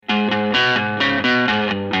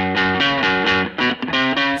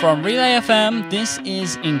From Relay FM, this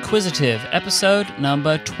is Inquisitive, episode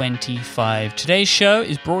number 25. Today's show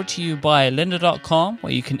is brought to you by lynda.com,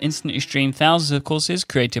 where you can instantly stream thousands of courses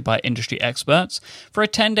created by industry experts. For a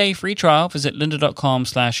 10-day free trial, visit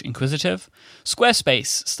lynda.com/inquisitive.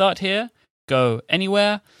 Squarespace, start here, go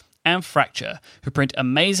anywhere. And Fracture, who print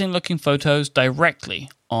amazing-looking photos directly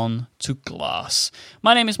onto glass.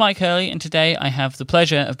 My name is Mike Hurley, and today I have the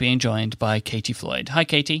pleasure of being joined by Katie Floyd. Hi,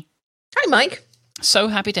 Katie. Hi, Mike. So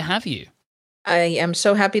happy to have you. I am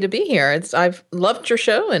so happy to be here. I've loved your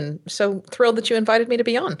show and so thrilled that you invited me to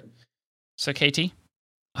be on. So, Katie,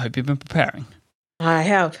 I hope you've been preparing. I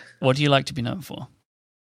have. What do you like to be known for?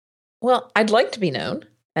 Well, I'd like to be known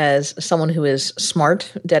as someone who is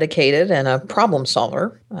smart, dedicated, and a problem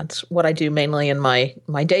solver. That's what I do mainly in my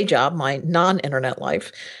day job, my non-internet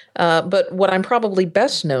life. But what I'm probably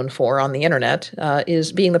best known for on the internet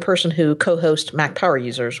is being the person who co-hosts Mac Power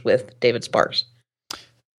Users with David Sparks.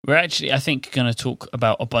 We're actually, I think, going to talk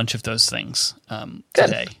about a bunch of those things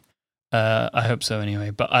today. I hope so, anyway.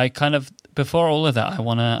 But I kind of, before all of that, I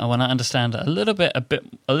wanna understand a little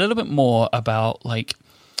bit more about like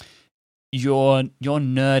your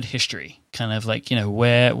nerd history, kind of like, you know,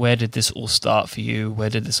 where did this all start for you? Where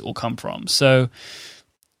did this all come from? So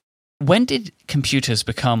when did computers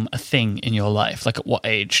become a thing in your life? Like, at what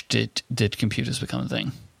age did computers become a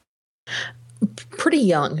thing? Pretty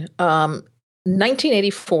young.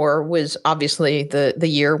 1984 was obviously the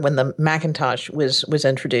year when the Macintosh was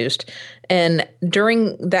introduced. And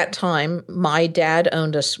during that time, my dad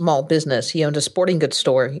owned a small business. He owned a sporting goods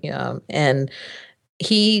store, and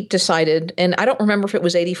he decided, and I don't remember if it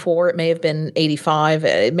was 84, it may have been 85,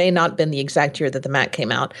 it may not have been the exact year that the Mac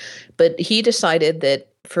came out, but he decided that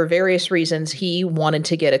for various reasons, he wanted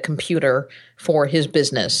to get a computer for his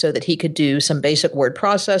business so that he could do some basic word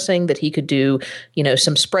processing, that he could do,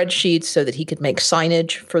 some spreadsheets so that he could make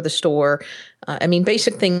signage for the store.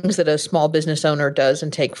 Basic things that a small business owner does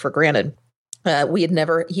and take for granted. He had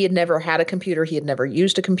never had a computer. He had never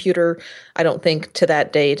used a computer, I don't think, to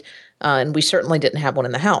that date. And we certainly didn't have one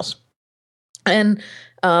in the house. And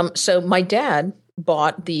so my dad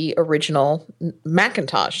bought the original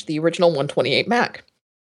Macintosh, the original 128 Mac.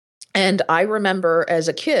 And I remember as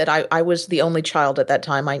a kid, I was the only child at that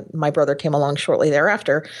time. My brother came along shortly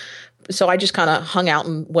thereafter. So I just kind of hung out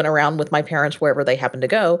and went around with my parents wherever they happened to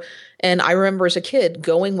go. And I remember as a kid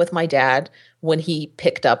going with my dad when he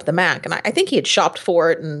picked up the Mac. And I think he had shopped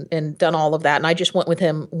for it and done all of that. And I just went with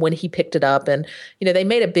him when he picked it up. And, they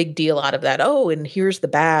made a big deal out of that. Oh, and here's the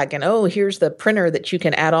bag. And, oh, here's the printer that you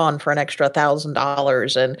can add on for an extra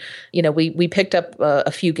 $1,000. And, we picked up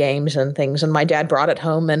a few games and things. And my dad brought it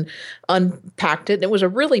home and unpacked it. And it was a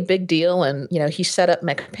really big deal. And, he set up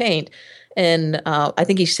MacPaint. And I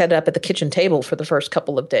think he set it up at the kitchen table for the first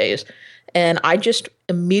couple of days. And I just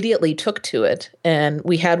immediately took to it. And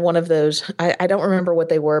we had one of those, I don't remember what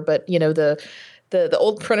they were, but, the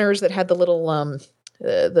old printers that had the little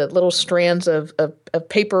strands of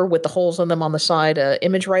paper with the holes in them on the side,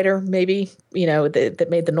 Image Writer, maybe, that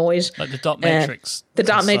made the noise. Like the dot matrix. The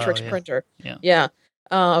dot matrix printer. Yeah.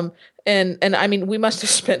 And we must have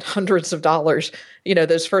spent hundreds of dollars,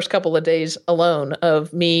 those first couple of days alone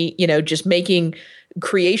of me, just making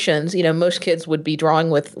creations. Most kids would be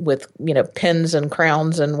drawing with pens and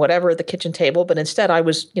crowns and whatever at the kitchen table. But instead I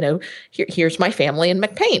was, here's my family in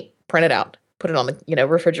MacPaint, print it out, put it on the,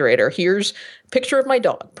 refrigerator. Here's a picture of my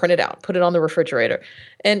dog, print it out, put it on the refrigerator.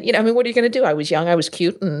 And, what are you going to do? I was young, I was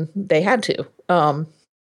cute, and they had to.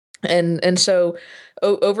 And so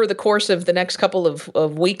over the course of the next couple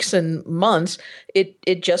of weeks and months,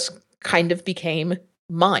 it just kind of became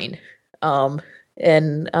mine. I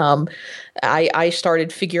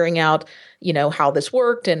started figuring out, how this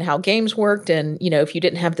worked and how games worked. And, if you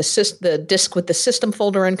didn't have the disk with the system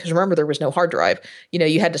folder in, because remember, there was no hard drive,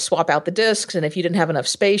 you had to swap out the disks. And if you didn't have enough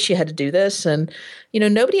space, you had to do this. And,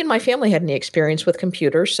 nobody in my family had any experience with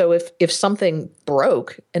computers. So if something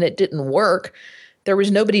broke and it didn't work, there was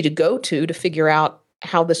nobody to go to figure out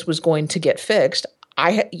how this was going to get fixed.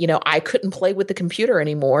 I couldn't play with the computer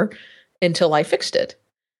anymore until I fixed it.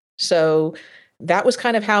 So that was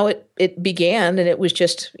kind of how it began. And it was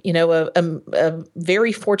just, a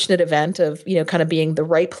very fortunate event of, kind of being the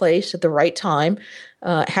right place at the right time,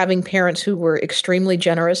 having parents who were extremely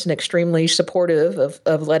generous and extremely supportive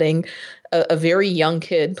of letting a very young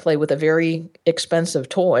kid play with a very expensive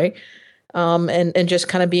toy. And just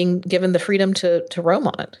kind of being given the freedom to roam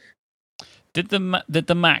on it. Did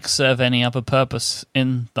the Mac serve any other purpose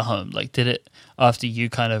in the home? Like, did it, after you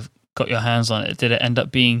kind of got your hands on it, did it end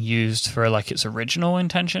up being used for like its original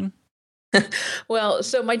intention? Well,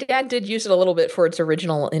 so my dad did use it a little bit for its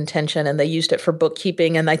original intention, and they used it for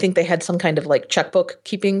bookkeeping. And I think they had some kind of like checkbook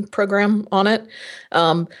keeping program on it.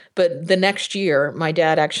 But the next year, my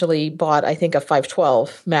dad actually bought, I think, a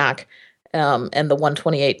 512 Mac, and the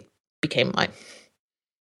 128 became mine.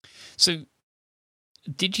 So,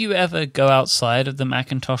 did you ever go outside of the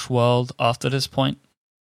Macintosh world after this point?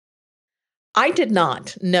 I did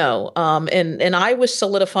not, no. And I was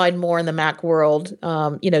solidified more in the Mac world.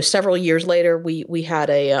 Several years later, we had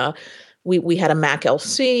we had a Mac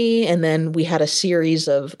LC, and then we had a series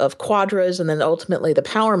of Quadras, and then ultimately the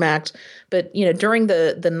Power Macs. But during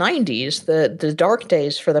the '90s, the dark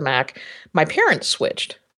days for the Mac, my parents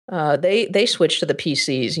switched. They switched to the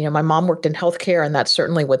PCs. My mom worked in healthcare, and that's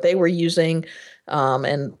certainly what they were using.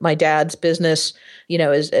 And my dad's business,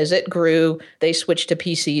 as it grew, they switched to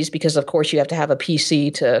PCs because, of course, you have to have a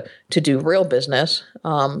PC to do real business.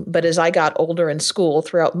 But as I got older in school,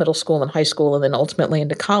 throughout middle school and high school, and then ultimately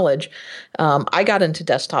into college, I got into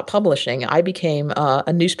desktop publishing. I became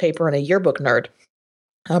a newspaper and a yearbook nerd,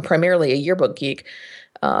 primarily a yearbook geek.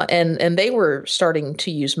 And they were starting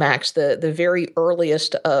to use Macs, the very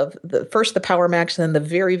earliest of the Power Macs, and then the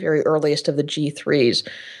very, very earliest of the G3s.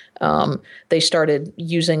 They started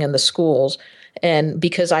using in the schools. And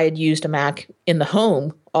because I had used a Mac in the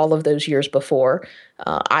home all of those years before,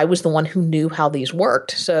 I was the one who knew how these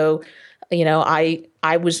worked. So,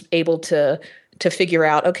 I was able to figure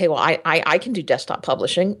out, okay, well, I can do desktop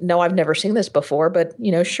publishing. No, I've never seen this before, but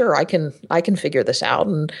sure, I can figure this out,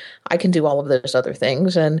 and I can do all of those other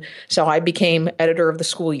things. And so I became editor of the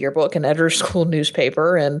school yearbook and editor of school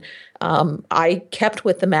newspaper, and I kept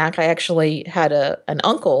with the Mac. I actually had an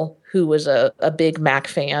uncle who was a big Mac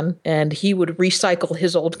fan, and he would recycle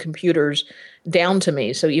his old computers down to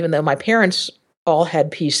me. So even though my parents all had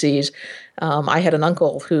PCs, I had an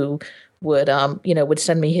uncle who would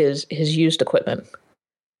send me his used equipment.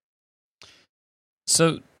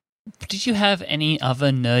 So, did you have any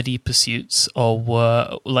other nerdy pursuits, or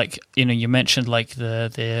were you mentioned like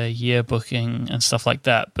the yearbooking and stuff like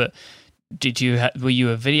that? But were you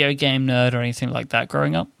a video game nerd or anything like that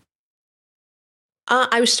growing up?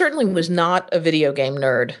 I certainly was not a video game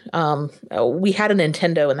nerd. We had a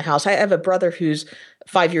Nintendo in the house. I have a brother who's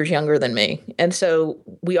 5 years younger than me, and so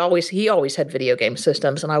he always had video game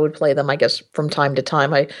systems, and I would play them, I guess, from time to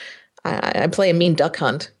time. I play a Mean Duck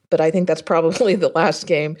Hunt, but I think that's probably the last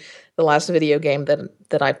video game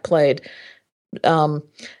that I played. But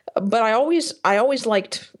I always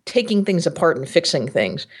liked taking things apart and fixing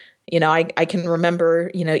things. I can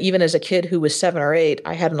remember, even as a kid who was 7 or 8,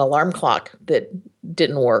 I had an alarm clock that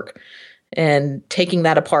didn't work, and taking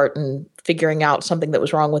that apart and figuring out something that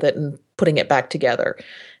was wrong with it and putting it back together.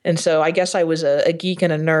 And so I guess I was a geek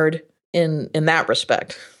and a nerd in that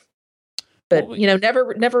respect. But,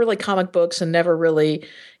 never really comic books, and never really,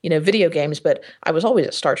 video games, but I was always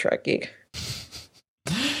a Star Trek geek.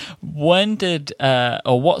 When did,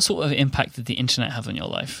 or what sort of impact did the internet have on your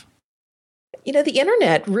life? The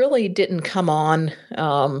internet really didn't come on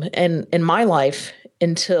in my life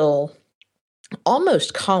until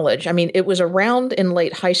almost college. I mean, it was around in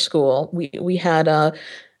late high school. We had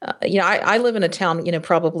I live in a town,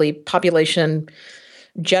 probably population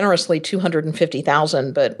generously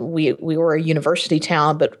 250,000, but we were a university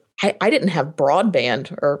town. But I didn't have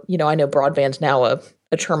broadband, or I know broadband's now a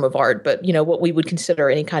term of art, but what we would consider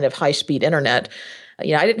any kind of high speed internet.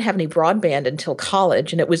 I didn't have any broadband until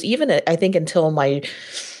college, and it was even, I think, until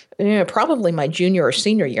probably my junior or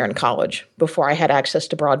senior year in college before I had access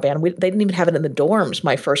to broadband. They didn't even have it in the dorms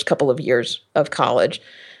my first couple of years of college.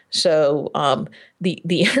 So the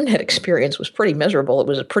internet experience was pretty miserable. It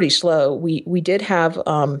was pretty slow. We did have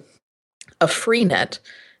a free net,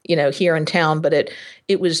 here in town, but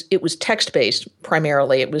it was text based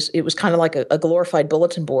primarily. It was kind of like a glorified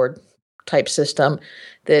bulletin board type system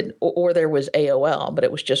or there was AOL, but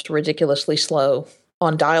it was just ridiculously slow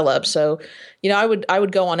on dial-up. So, I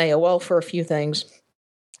would go on AOL for a few things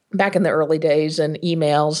back in the early days, and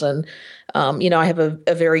emails, and I have a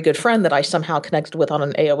very good friend that I somehow connected with on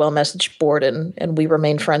an AOL message board, and we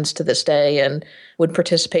remain friends to this day, and would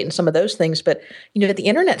participate in some of those things. But the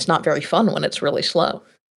internet's not very fun when it's really slow.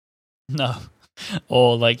 No,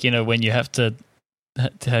 or when you have to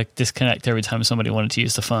disconnect every time somebody wanted to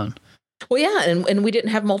use the phone. Well, yeah, and we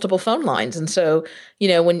didn't have multiple phone lines, and so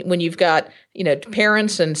when you've got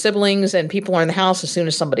parents and siblings and people are in the house, as soon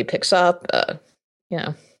as somebody picks up,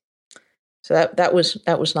 so that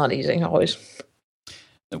was not easy always.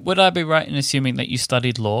 Would I be right in assuming that you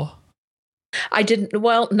studied law? I didn't.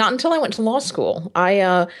 Well, not until I went to law school.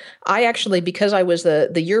 I actually, because I was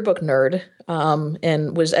the yearbook nerd,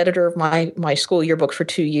 and was editor of my school yearbook for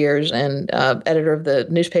 2 years, and editor of the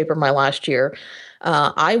newspaper my last year.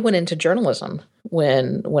 I went into journalism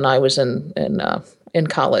when I was in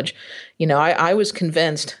college. I was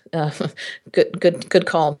convinced. Good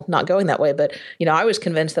call, not going that way. But I was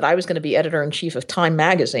convinced that I was going to be editor in chief of Time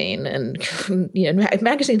magazine, and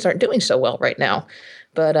magazines aren't doing so well right now.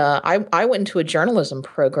 But I went into a journalism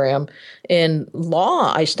program. In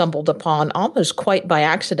law, I stumbled upon almost quite by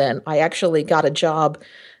accident. I actually got a job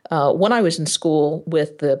when I was in school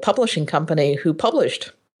with the publishing company who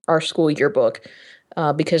published our school yearbook,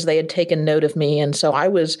 because they had taken note of me. And so I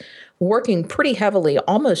was working pretty heavily,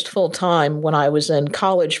 almost full time, when I was in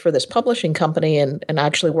college for this publishing company, and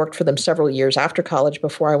actually worked for them several years after college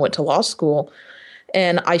before I went to law school.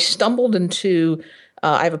 And I stumbled into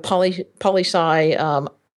I have a poli-sci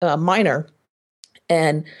minor,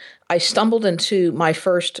 and I stumbled into my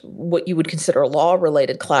first, what you would consider a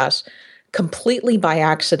law-related class, completely by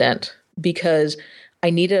accident, because I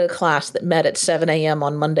needed a class that met at 7 a.m.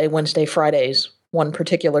 on Monday, Wednesday, Fridays, one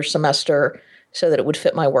particular semester, so that it would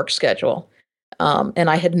fit my work schedule. And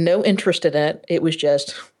I had no interest in it. It was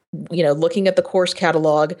just, looking at the course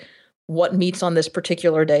catalog, what meets on this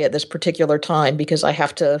particular day at this particular time, because I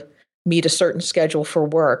have to meet a certain schedule for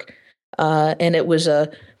work. And it was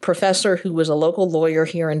a professor who was a local lawyer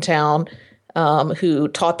here in town, who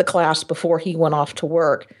taught the class before he went off to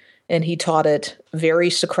work. And he taught it very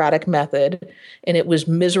Socratic method. And it was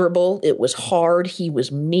miserable. It was hard. He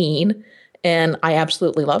was mean. And I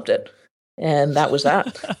absolutely loved it. And that was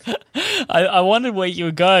that. I wondered where you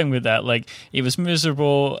were going with that. Like, it was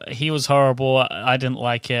miserable, he was horrible, I didn't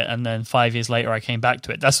like it, and then 5 years later I came back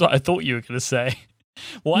to it. That's what I thought you were going to say.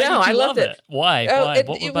 Why did you I love loved it? Why? What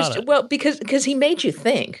about it? Well, because he made you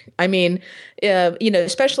think. I mean,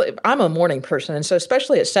 especially, I'm a morning person, and so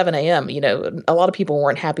especially at 7 a.m., a lot of people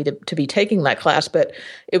weren't happy to be taking that class, but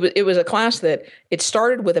it was a class that it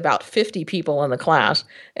started with about 50 people in the class,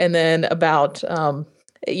 and then about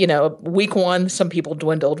week one, some people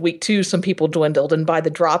dwindled. Week two, some people dwindled. And by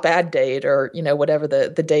the drop ad date, or, whatever the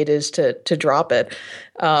date is to drop it,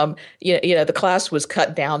 the class was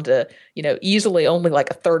cut down to, easily only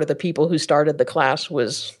like a third of the people who started the class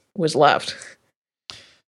was left.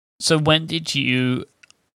 So when did you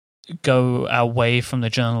go away from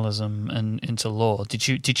the journalism and into law? Did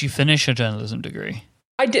you finish a journalism degree?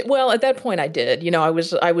 I did. Well, at that point I did. I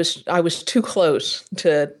was too close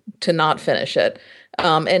to not finish it.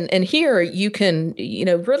 And here you can,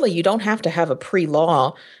 really, you don't have to have a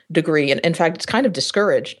pre-law degree. And in fact, it's kind of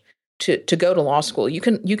discouraged to go to law school. You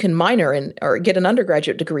can minor in or get an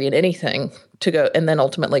undergraduate degree in anything to go, and then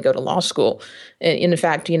ultimately go to law school. And in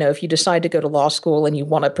fact, if you decide to go to law school and you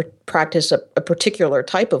want to practice a particular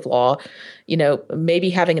type of law, maybe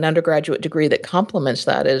having an undergraduate degree that complements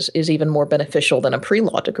that is even more beneficial than a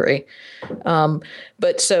pre-law degree.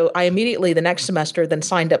 But so I immediately the next semester then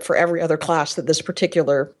signed up for every other class that this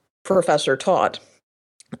particular professor taught.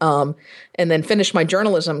 And then finished my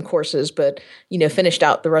journalism courses, but finished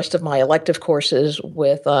out the rest of my elective courses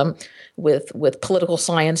with political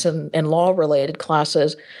science and law related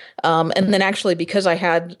classes. And then actually, because I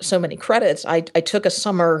had so many credits, I took a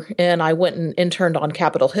summer and I went and interned on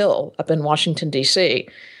Capitol Hill up in Washington D.C.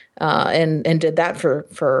 And did that for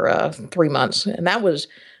 3 months, and that was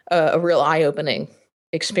a real eye opening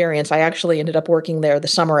experience. I actually ended up working there the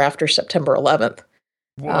summer after September 11th.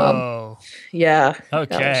 Whoa. Yeah.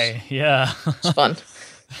 Okay. Yeah. It's fun.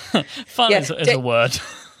 Fun is a word.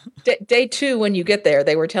 Day two, when you get there,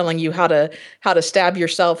 they were telling you how to stab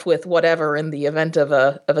yourself with whatever in the event of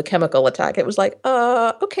a chemical attack. It was like,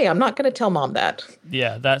 okay, I'm not going to tell mom that.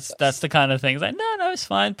 Yeah, that's the kind of thing. It's like, no, it's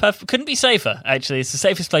fine. Perfect. Couldn't be safer. Actually, it's the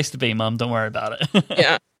safest place to be, Mum. Don't worry about it.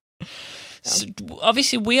 Yeah. So,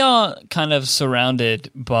 obviously, we are kind of surrounded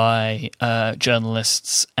by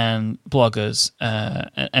journalists and bloggers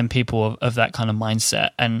and people of that kind of mindset.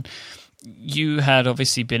 And you had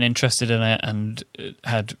obviously been interested in it and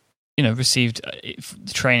had, received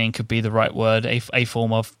training, could be the right word, a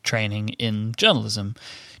form of training in journalism.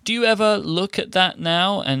 Do you ever look at that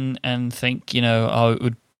now and think,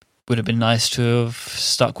 it would have been nice to have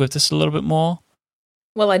stuck with this a little bit more?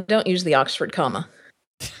 Well, I don't use the Oxford comma.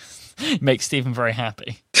 Makes Stephen very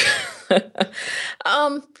happy.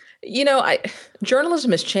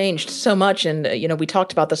 Journalism has changed so much, and we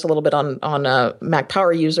talked about this a little bit on Mac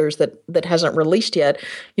Power Users that hasn't released yet.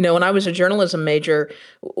 When I was a journalism major,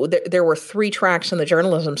 there were three tracks in the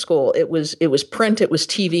journalism school. It was print, it was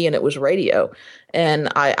TV, and it was radio. And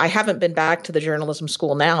I haven't been back to the journalism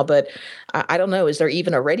school now, but I don't know. Is there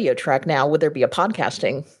even a radio track now? Would there be a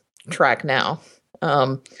podcasting track now?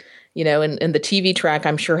 And the TV track,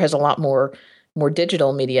 I'm sure, has a lot more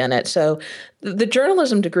digital media in it. So the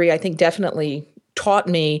journalism degree, I think, definitely taught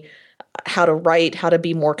me how to write, how to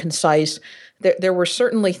be more concise. There were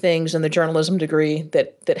certainly things in the journalism degree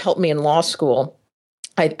that helped me in law school.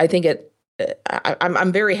 I think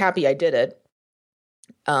I'm very happy I did it.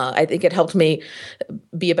 I think it helped me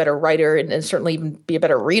be a better writer and certainly even be a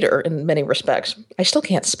better reader in many respects. I still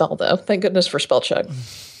can't spell, though. Thank goodness for spell check.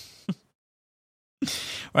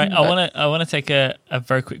 Right. I want to take a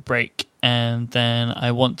very quick break, and then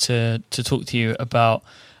I want to talk to you about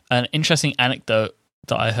an interesting anecdote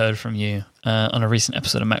that I heard from you on a recent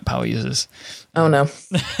episode of Mac Power Users. Oh, no.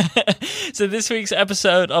 So this week's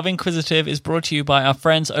episode of Inquisitive is brought to you by our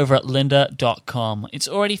friends over at lynda.com. It's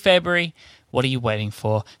already February. What are you waiting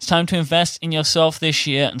for? It's time to invest in yourself this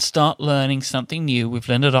year and start learning something new with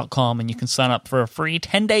lynda.com, and you can sign up for a free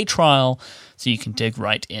 10-day trial so you can dig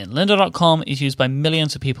right in. Lynda.com is used by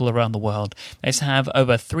millions of people around the world. They have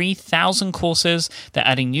over 3,000 courses. They're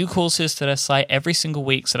adding new courses to their site every single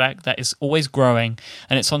week, so that is always growing.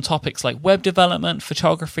 And it's on topics like web development,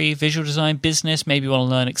 photography, visual design, business. Maybe you want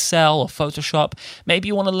to learn Excel or Photoshop. Maybe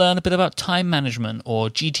you want to learn a bit about time management or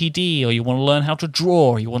GTD, or you want to learn how to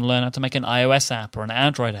draw, or you want to learn how to make an iOS app or an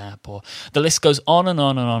Android app, or the list goes on and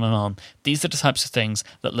on and on and on. These are the types of things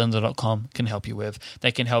that lynda.com can help you with.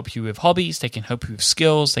 They can help you with hobbies. They can help you with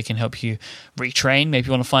skills. They can help you retrain. Maybe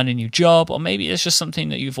you want to find a new job, or maybe it's just something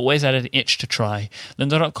that you've always had an itch to try.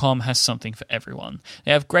 Lynda.com has something for everyone.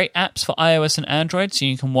 They have great apps for iOS and Android, so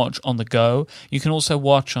you can watch on the go. You can also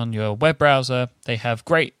watch on your web browser. They have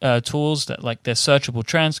great tools that like their searchable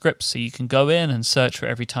transcripts, so you can go in and search for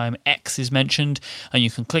every time X is mentioned, and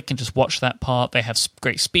you can click and just watch that part. They have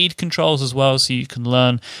great speed controls as well, so you can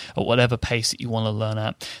learn at whatever pace that you want to learn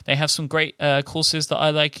at. They have some great courses that I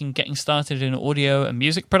like in getting started in audio and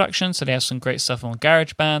music production, so they have some great stuff on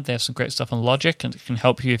GarageBand. They have some great stuff on Logic, and it can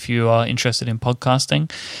help you if you are interested in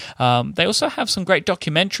podcasting. They also have some great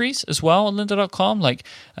documentaries as well on lynda.com, like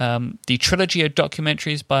the trilogy of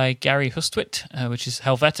documentaries by Gary Hustwit, which is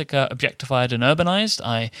Helvetica, Objectified and Urbanized.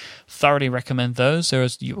 I thoroughly recommend those.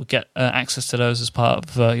 You will get access to those as part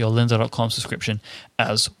of your lynda.com subscription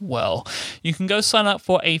as well. You can go sign up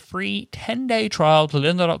for a free 10-day trial to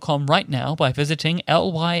lynda.com right now by visiting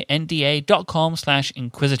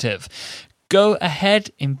lynda.com/inquisitive. Go ahead,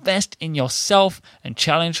 invest in yourself, and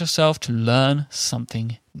challenge yourself to learn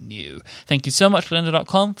something new. Thank you so much,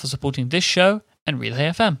 lynda.com, for supporting this show and Relay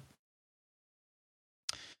FM.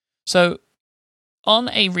 So, on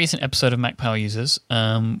a recent episode of Mac Power Users,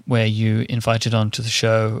 where you invited onto the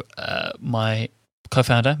show my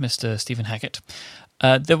co-founder, Mr. Stephen Hackett,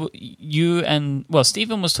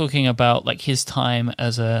 Stephen was talking about like his time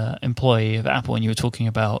as an employee of Apple, and you were talking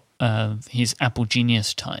about his Apple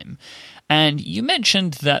Genius time. And you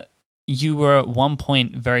mentioned that you were at one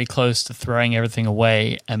point very close to throwing everything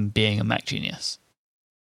away and being a Mac genius.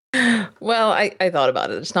 Well, I thought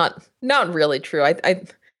about it. It's not really true. I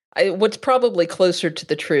what's probably closer to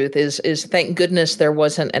the truth is thank goodness there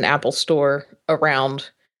wasn't an Apple store around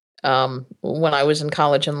when I was in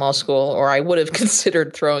college and law school, or I would have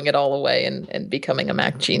considered throwing it all away and becoming a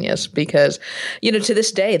Mac genius, because, to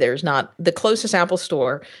this day, there's not. The closest Apple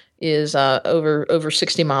store is over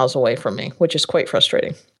 60 miles away from me, which is quite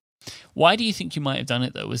frustrating. Why do you think you might have done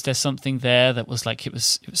it, though? Was there something there that was like, it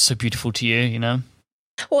was so beautiful to you,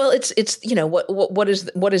 Well, it's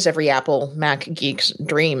what is every Apple Mac geek's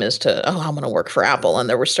dream is to, I'm going to work for Apple. And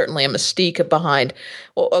there was certainly a mystique behind,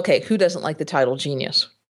 well, okay, who doesn't like the title genius?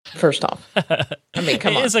 First off, I mean,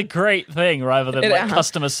 come on. It is a great thing rather than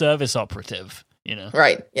customer service operative,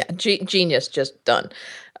 Right. Yeah. Genius, just done.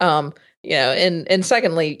 And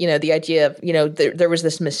secondly, the idea of, there was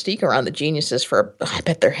this mystique around the geniuses for, I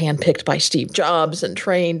bet they're handpicked by Steve Jobs and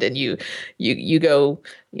trained, and you go,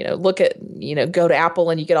 look at, go to Apple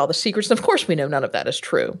and you get all the secrets. And of course, we know none of that is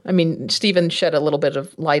true. I mean, Stephen shed a little bit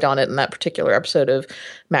of light on it in that particular episode of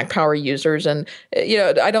Mac Power Users. And,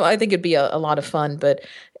 I think it'd be a lot of fun, but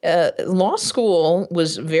law school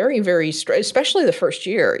was very, very, especially the first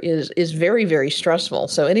year is very, very stressful.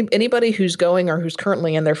 So anybody who's going or who's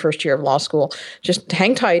currently in their first year of law school, just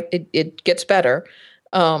hang tight. It gets better.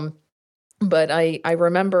 But I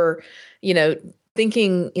remember,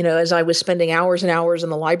 thinking, as I was spending hours and hours in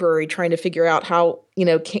the library trying to figure out how,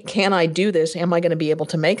 can I do this? Am I going to be able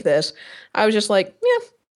to make this? I was just like,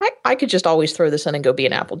 yeah, I could just always throw this in and go be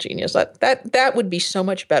an Apple genius. That would be so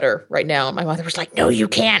much better right now. And my mother was like, no, you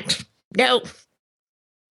can't. No.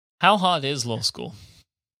 How hard is law school?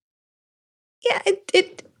 Yeah,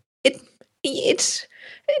 it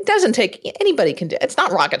doesn't take, anybody can do it. It's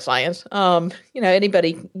not rocket science.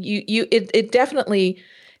 Anybody, it definitely,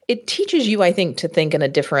 it teaches you, I think, to think in a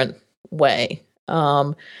different way.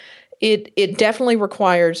 It definitely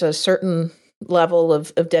requires a certain level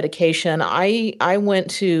of dedication. I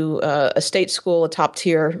went to a state school, a top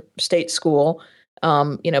tier state school,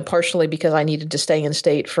 partially because I needed to stay in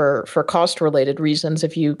state for cost related reasons.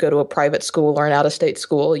 If you go to a private school or an out of state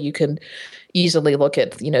school, you can easily look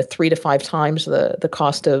at 3 to 5 times the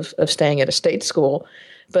cost of staying at a state school.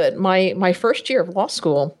 But my first year of law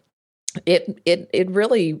school, it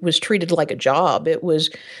really was treated like a job. It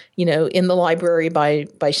was, in the library by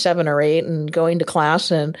 7 or 8 and going to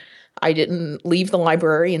class, and I didn't leave the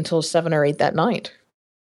library until 7 or 8 that night.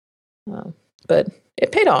 But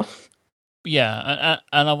it paid off. Yeah,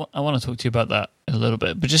 and I want to talk to you about that in a little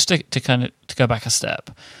bit, but just to go back a step,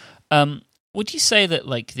 would you say that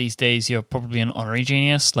like these days you're probably an honorary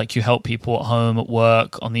genius? Like you help people at home, at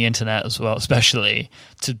work, on the internet as well, especially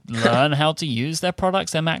to learn how to use their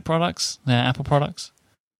products, their Mac products, their Apple products?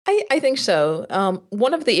 I think so.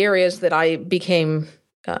 One of the areas that I became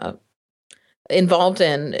involved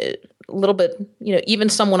in a little bit, even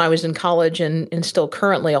some when I was in college and still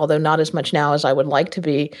currently, although not as much now as I would like to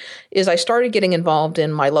be, is I started getting involved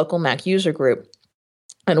in my local Mac user group.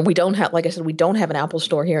 And we don't have, like I said, we don't have an Apple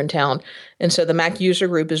store here in town. And so the Mac user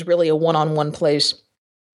group is really a one-on-one place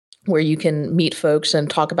where you can meet folks and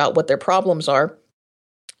talk about what their problems are.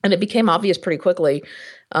 And it became obvious pretty quickly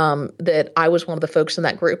that I was one of the folks in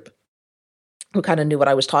that group who kind of knew what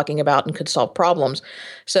I was talking about and could solve problems.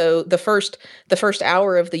 So the first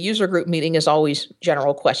hour of the user group meeting is always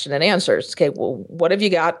general question and answers. Okay, well, what have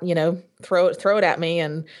you got? Throw it at me,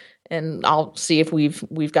 and I'll see if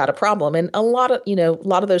we've got a problem. And a lot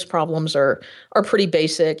of those problems are pretty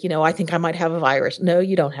basic. I think I might have a virus. No,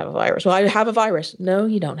 you don't have a virus. Well, I have a virus. No,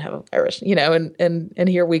 you don't have a virus. And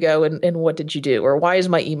here we go. And what did you do? Or why is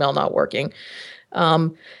my email not working?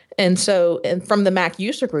 And from the Mac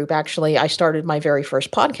user group, actually, I started my very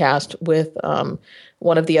first podcast with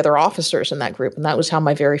one of the other officers in that group. And that was how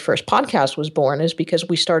my very first podcast was born, is because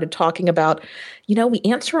we started talking about, we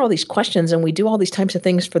answer all these questions and we do all these types of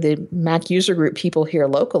things for the Mac user group people here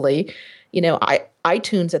locally.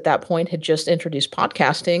 iTunes at that point had just introduced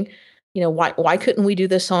podcasting. Why couldn't we do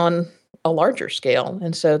this on a larger scale?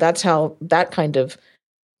 And so that's how that kind of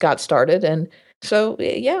got started. And so,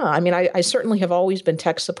 yeah, I mean, I certainly have always been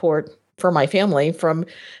tech support for my family from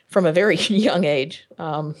a very young age.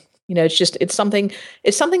 It's something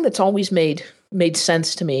that's always made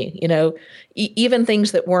sense to me. Even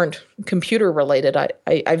things that weren't computer related.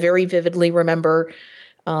 I very vividly remember,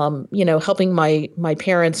 helping my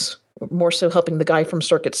parents, more so helping the guy from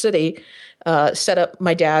Circuit City, set up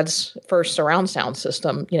my dad's first surround sound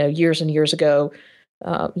system, years and years ago.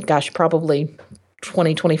 Probably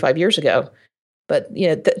 20, 25 years ago. But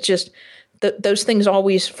those things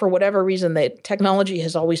always, for whatever reason, technology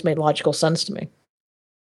has always made logical sense to me.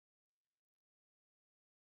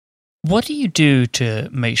 What do you do to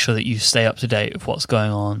make sure that you stay up to date with what's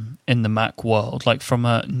going on in the Mac world, like from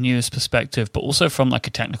a news perspective, but also from like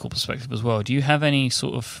a technical perspective as well? Do you have any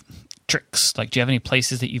sort of tricks? Like, do you have any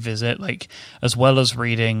places that you visit, like as well as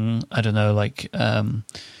reading, I don't know, like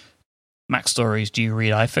Mac Stories? Do you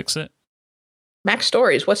read iFixit? Mac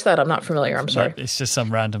Stories, what's that? I'm not familiar. I'm sorry. It's just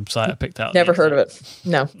some random site I picked out. Never heard of it.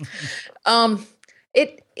 No.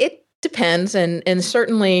 It depends, and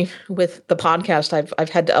certainly with the podcast, I've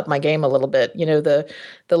had to up my game a little bit. The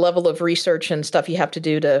level of research and stuff you have to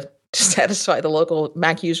do to satisfy the local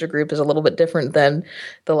Mac user group is a little bit different than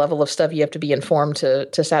the level of stuff you have to be informed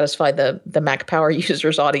to satisfy the Mac Power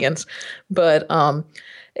users audience. But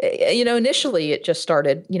initially it just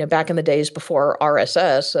started, back in the days before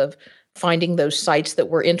RSS, of finding those sites that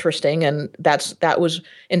were interesting. And that was,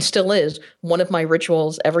 and still is, one of my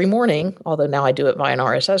rituals every morning, although now I do it via an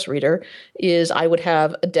RSS reader, is I would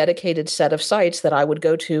have a dedicated set of sites that I would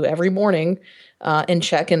go to every morning and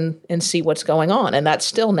check and see what's going on. And that's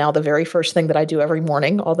still now the very first thing that I do every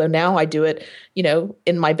morning, although now I do it,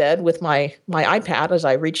 in my bed with my iPad as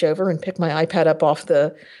I reach over and pick my iPad up off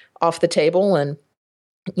the table and,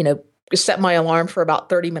 set my alarm for about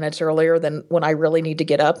 30 minutes earlier than when I really need to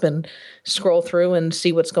get up and scroll through and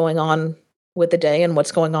see what's going on with the day and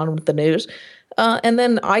what's going on with the news. And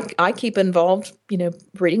then I keep involved,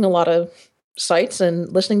 reading a lot of sites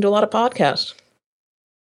and listening to a lot of podcasts.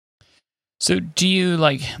 So do you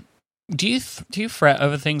fret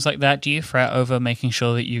over things like that? Do you fret over making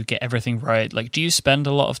sure that you get everything right? Like, do you spend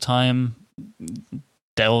a lot of time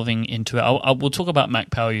delving into it? We'll talk about Mac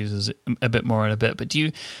Power Users a bit more in a bit, but do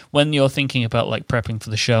you, when you're thinking about like prepping for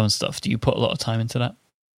the show and stuff, do you put a lot of time into that?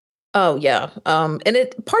 Oh yeah, and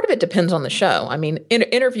part of it depends on the show. I mean,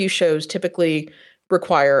 interview shows typically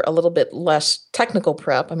require a little bit less technical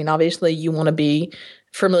prep. I mean, obviously you want to be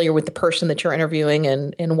familiar with the person that you're interviewing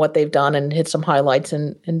and what they've done and hit some highlights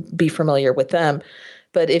and be familiar with them.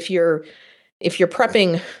 But if you're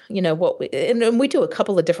prepping, and we do a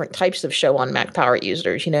couple of different types of show on Mac Power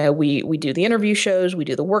Users. We do the interview shows, we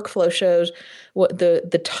do the workflow shows. What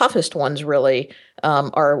the toughest ones really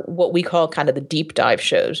are what we call kind of the deep dive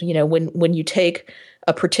shows. When you take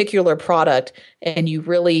a particular product and you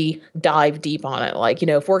really dive deep on it. Like,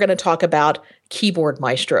 if we're going to talk about Keyboard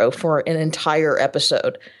Maestro for an entire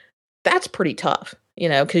episode, that's pretty tough,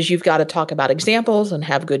 because you've got to talk about examples and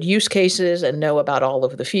have good use cases and know about all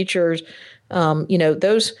of the features.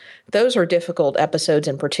 Those are difficult episodes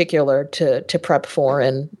in particular to prep for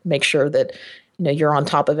and make sure that you're on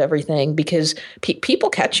top of everything, because people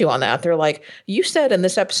catch you on that. They're like, you said in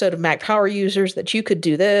this episode of Mac Power Users that you could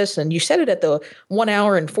do this, and you said it at the 1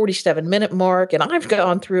 hour and 47-minute mark, and I've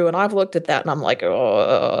gone through and I've looked at that, and I'm like,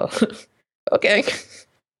 oh, okay.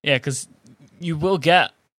 Yeah, because you will get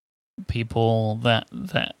people that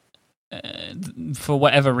for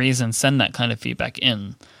whatever reason send that kind of feedback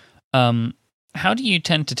in. How do you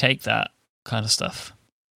tend to take that kind of stuff?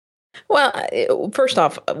 Well, first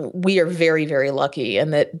off, we are very, very lucky,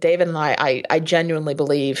 and that David and I genuinely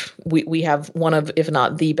believe we have one of, if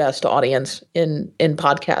not the best audience in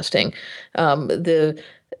podcasting.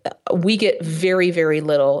 We get very, very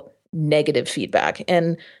little negative feedback,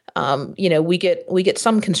 and we get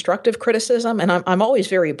some constructive criticism, and I'm always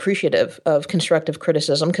very appreciative of constructive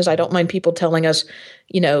criticism, because I don't mind people telling us,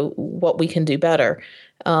 what we can do better.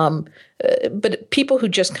 But people who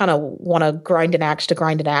just kind of want to grind an axe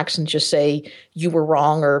and just say you were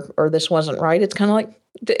wrong or this wasn't right, it's kind of like,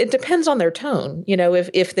 it depends on their tone.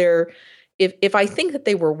 If I think that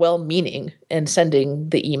they were well-meaning in sending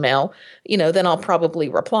the email, then I'll probably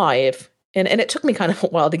reply. And it took me kind of a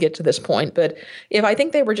while to get to this point, but if I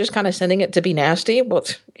think they were just kind of sending it to be nasty, well,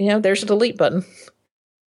 there's a delete button.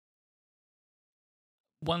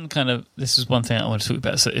 This is one thing I want to talk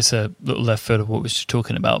about. So it's a little left field of what we were just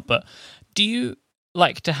talking about, but are you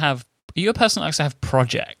a person that likes to have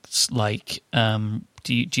projects? Like,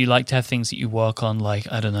 do you like to have things that you work on, like,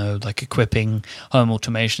 I don't know, like equipping home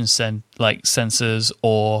automation sensors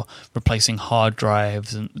or replacing hard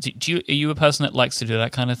drives? And are you a person that likes to do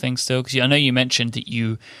that kind of thing still? Because I know you mentioned that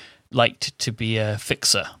you liked to be a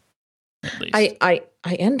fixer. At least.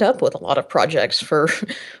 I end up with a lot of projects for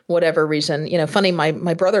whatever reason. Funny,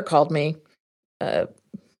 my brother called me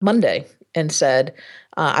Monday and said,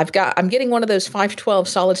 I'm getting one of those 512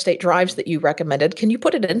 solid state drives that you recommended. Can you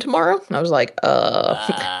put it in tomorrow? And I was like,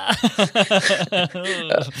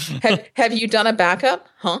 have you done a backup?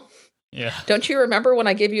 Huh? Yeah. Don't you remember when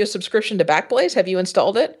I gave you a subscription to Backblaze? Have you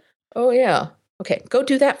installed it? Oh yeah. Okay, go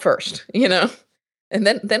do that first, and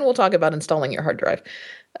then we'll talk about installing your hard drive.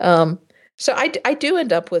 So I do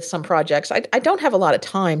end up with some projects. I don't have a lot of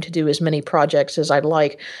time to do as many projects as I'd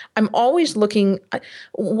like. I'm always looking.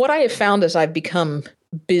 What I have found as I've become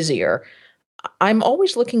busier, I'm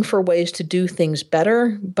always looking for ways to do things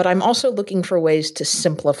better, but I'm also looking for ways to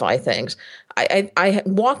simplify things. I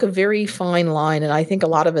walk a very fine line, and I think a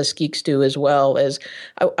lot of us geeks do as well, as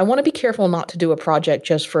I want to be careful not to do a project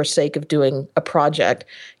just for the sake of doing a project.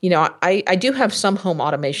 I do have some home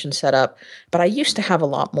automation set up, but I used to have a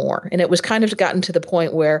lot more. And it was kind of gotten to the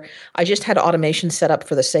point where I just had automation set up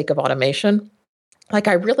for the sake of automation. Like,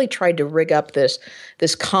 I really tried to rig up this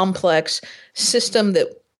complex system that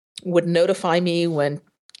would notify me when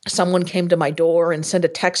someone came to my door and send a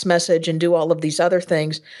text message and do all of these other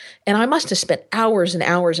things. And I must have spent hours and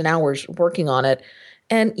hours and hours working on it.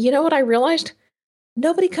 And you know what I realized?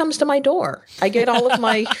 Nobody comes to my door. I get all of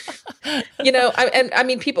my,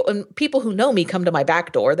 people who know me come to my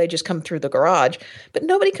back door. They just come through the garage, but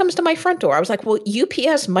nobody comes to my front door. I was like, well,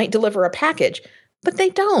 UPS might deliver a package, but they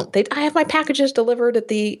don't. I have my packages delivered at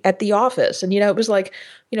the office. And, it was like,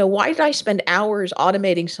 why did I spend hours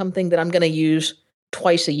automating something that I'm going to use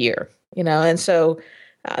twice a year? And so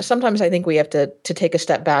sometimes I think we have to take a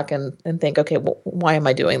step back and think, okay, well, why am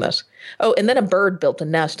I doing this? Oh, and then a bird built a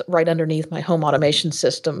nest right underneath my home automation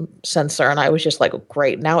system sensor. And I was just like, oh,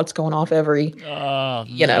 great. Now it's going off every,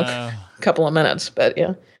 couple of minutes. But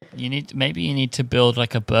yeah. Maybe you need to build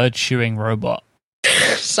like a bird shooing robot.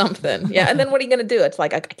 Something. Yeah. And then what are you going to do? It's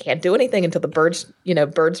like, I can't do anything until the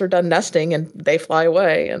birds are done nesting and they fly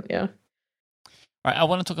away. And yeah. Right, I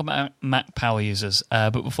want to talk about Mac power users,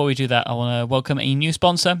 but before we do that, I want to welcome a new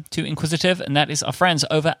sponsor to Inquisitive, and that is our friends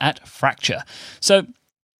over at Fracture. So,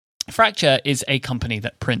 Fracture is a company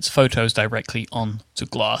that prints photos directly onto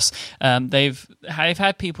glass. They've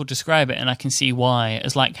had people describe it, and I can see why,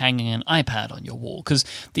 as like hanging an iPad on your wall, because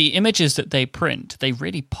the images that they print, they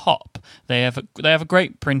really pop. They have a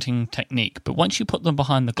great printing technique, but once you put them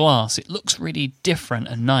behind the glass, it looks really different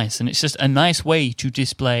and nice, and it's just a nice way to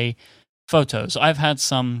display photos. I've had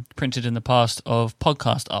some printed in the past of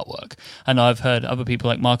podcast artwork. I know I've heard other people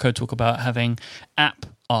like Marco talk about having app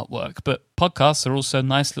artwork, but podcasts are also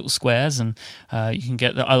nice little squares, and you can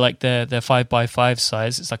get I like their 5x5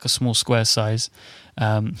 size. It's like a small square size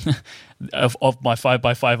of my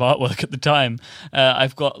 5x5 artwork at the time.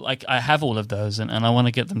 I have all of those, and I want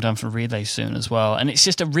to get them done for Relay soon as well. And it's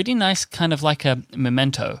just a really nice kind of like a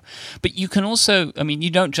memento. But you can also, you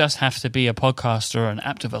don't just have to be a podcaster or an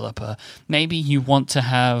app developer. Maybe you want to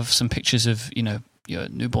have some pictures of, your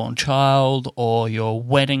newborn child or your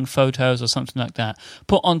wedding photos or something like that,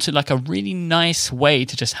 put onto like a really nice way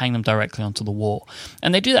to just hang them directly onto the wall.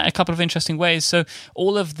 And they do that in a couple of interesting ways. So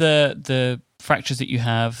all of the fractures that you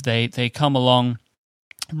have, they come along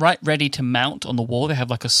right ready to mount on the wall. They have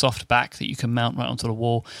like a soft back that you can mount right onto the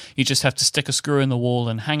wall. You just have to stick a screw in the wall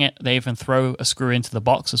and hang it. They even throw a screw into the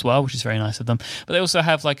box as well, which is very nice of them. But they also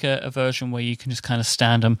have like a version where you can just kind of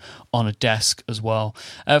stand them on a desk as well.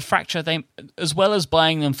 Fracture, they, as well as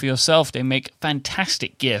buying them for yourself, they make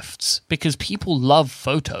fantastic gifts because people love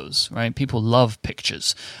photos, right? People love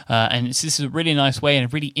pictures. And this is a really nice way and a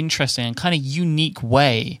really interesting and kind of unique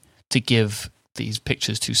way to give these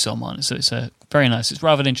pictures to someone. So it's a very nice. It's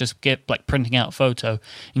rather than just printing out a photo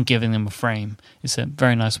and giving them a frame. It's a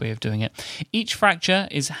very nice way of doing it. Each fracture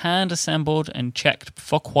is hand assembled and checked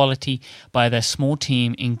for quality by their small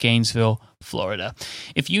team in Gainesville, Florida.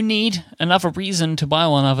 If you need another reason to buy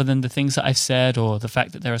one other than the things that I've said or the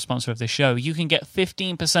fact that they're a sponsor of this show, you can get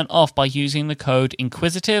 15% off by using the code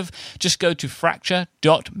Inquisitive. Just go to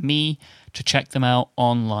fracture.me to check them out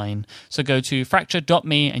online. So go to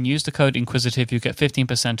fracture.me and use the code Inquisitive. You get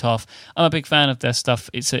 15% off. I'm a big fan of their stuff.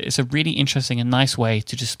 It's a really interesting and nice way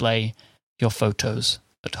to display your photos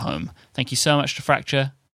at home. Thank you so much to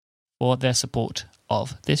Fracture for their support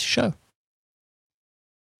of this show.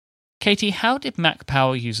 Katie, how did Mac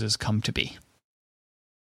Power users come to be?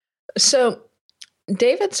 So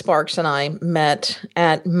David Sparks and I met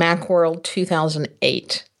at Macworld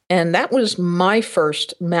 2008. And that was my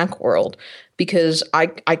first Macworld because I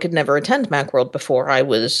could never attend Macworld before. I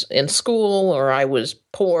was in school or I was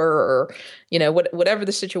poor or, whatever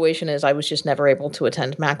the situation is, I was just never able to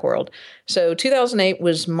attend Macworld. So 2008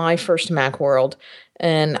 was my first Macworld.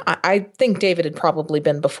 And I think David had probably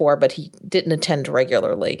been before, but he didn't attend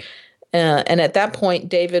regularly. And at that point,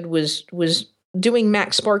 David was doing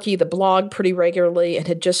MacSparky, the blog, pretty regularly and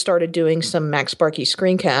had just started doing some MacSparky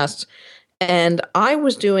screencasts. And I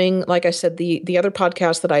was doing, like I said, the other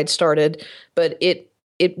podcast that I had started, but it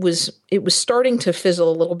was starting to fizzle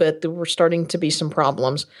a little bit. There were starting to be some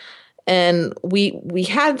problems, and we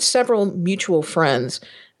had several mutual friends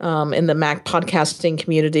in the Mac podcasting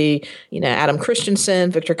community. Adam Christensen,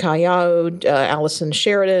 Victor Kayao, Allison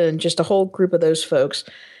Sheridan, and just a whole group of those folks.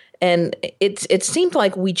 And it seemed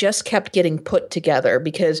like we just kept getting put together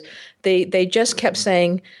because they just kept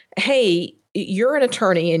saying, "Hey, you're an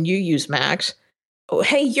attorney and you use Macs. Oh,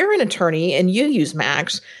 hey, you're an attorney and you use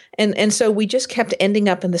Macs." And so we just kept ending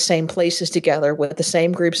up in the same places together with the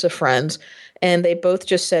same groups of friends. And they both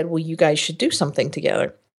just said, "Well, you guys should do something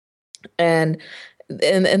together." And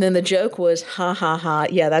then the joke was, ha, ha, ha.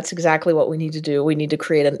 Yeah, that's exactly what we need to do. We need to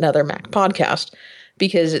create another Mac podcast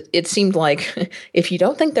because it seemed like if you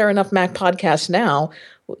don't think there are enough Mac podcasts now,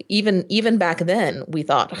 even back then, we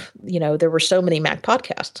thought, there were so many Mac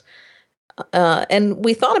podcasts. And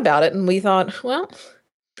we thought about it and we thought, well,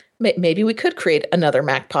 maybe we could create another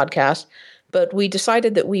Mac podcast, but we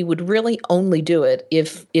decided that we would really only do it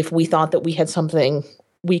if we thought that we had something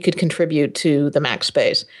we could contribute to the Mac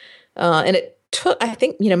space. And it took, I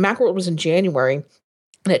think, Macworld was in January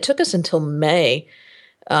and it took us until May.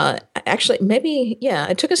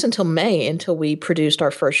 It took us until May until we produced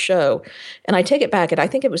our first show. And I take it back. I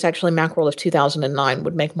think it was actually Macworld of 2009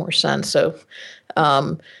 would make more sense. So,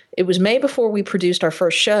 it was May before we produced our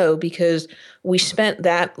first show because we spent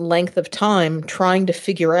that length of time trying to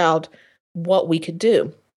figure out what we could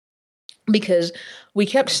do. Because we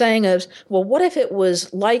kept saying, well, what if it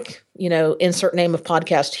was like, insert name of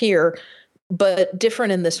podcast here, but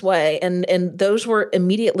different in this way. And those were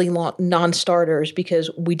immediately non-starters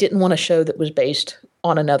because we didn't want a show that was based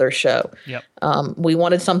on another show. Yep. We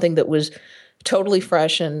wanted something that was totally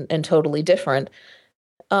fresh and totally different.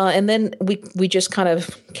 And then we just kind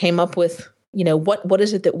of came up with, what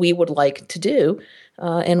is it that we would like to do?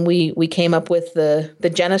 And we came up with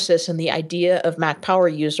the genesis and the idea of Mac Power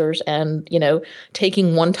Users and,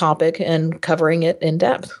 taking one topic and covering it in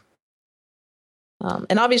depth.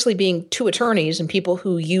 And obviously being two attorneys and people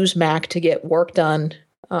who use Mac to get work done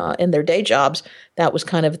in their day jobs, that was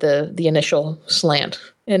kind of the initial slant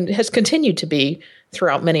and has continued to be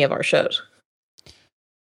throughout many of our shows.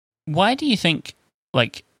 Why do you think,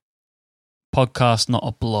 podcast, not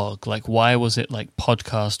a blog? Why was it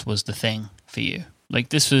podcast was the thing for you?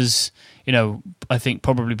 This was, I think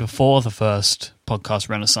probably before the first podcast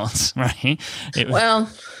renaissance, right?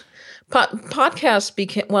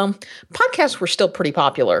 Podcasts were still pretty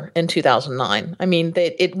popular in 2009. I mean,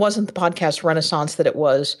 it wasn't the podcast renaissance that it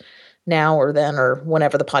was now or then or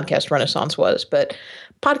whenever the podcast renaissance was, but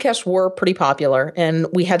podcasts were pretty popular, and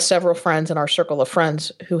we had several friends in our circle of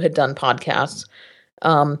friends who had done podcasts.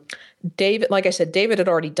 David, like I said, David had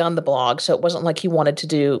already done the blog, so it wasn't like he wanted to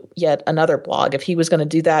do yet another blog. If he was going to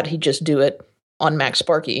do that, he'd just do it on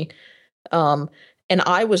MacSparky. And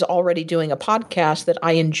I was already doing a podcast that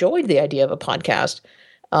I enjoyed the idea of a podcast.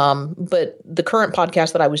 But the current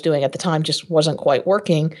podcast that I was doing at the time just wasn't quite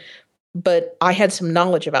working. But I had some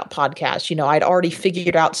knowledge about podcasts. I'd already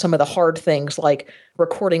figured out some of the hard things like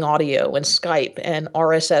recording audio and Skype and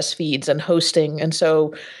RSS feeds and hosting. And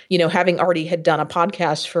so, having already had done a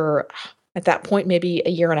podcast for, at that point, maybe a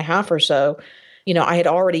year and a half or so, I had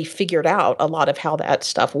already figured out a lot of how that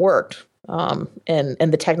stuff worked. And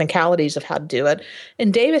the technicalities of how to do it.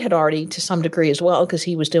 And David had already, to some degree as well, because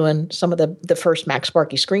he was doing some of the first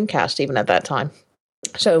MacSparky screencast even at that time.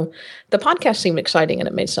 So the podcast seemed exciting and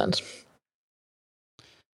it made sense.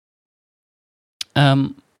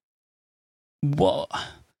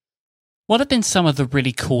 What have been some of the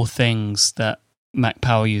really cool things that Mac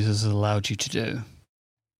Power Users has allowed you to do?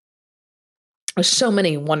 So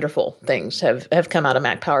many wonderful things have come out of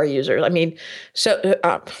Mac Power Users. I mean,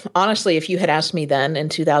 honestly, if you had asked me then in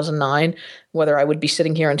 2009 whether I would be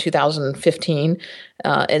sitting here in 2015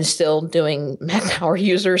 and still doing Mac Power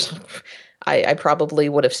Users, I probably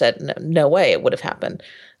would have said no way it would have happened.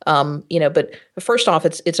 But first off,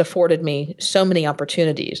 it's afforded me so many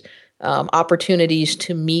opportunities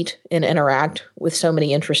to meet and interact with so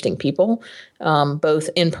many interesting people, both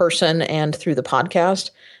in person and through the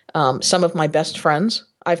podcast. Some of my best friends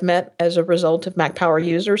I've met as a result of Mac Power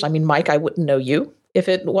Users. I mean, Mike, I wouldn't know you if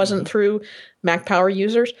it wasn't through Mac Power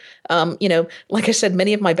Users. Like I said,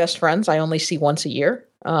 many of my best friends I only see once a year.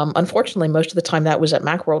 Unfortunately, most of the time that was at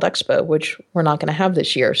Macworld Expo, which we're not going to have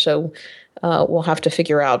this year. So we'll have to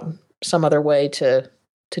figure out some other way to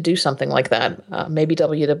do something like that, maybe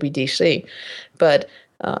WWDC. But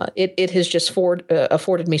it has just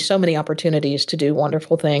afforded me so many opportunities to do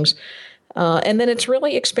wonderful things. And then it's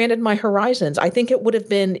really expanded my horizons. I think it would have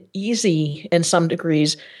been easy in some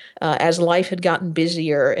degrees as life had gotten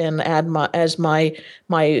busier and as my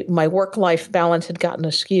work-life balance had gotten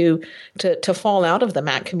askew to fall out of the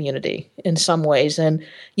Mac community in some ways. And,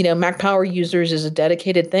 Mac Power Users is a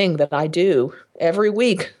dedicated thing that I do every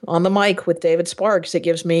week on the mic with David Sparks. It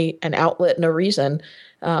gives me an outlet and a reason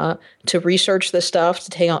to research this stuff,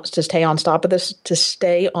 to stay on top of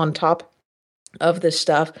this,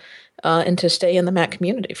 stuff. And to stay in the Mac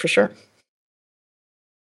community, for sure.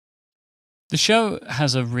 The show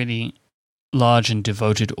has a really large and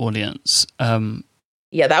devoted audience.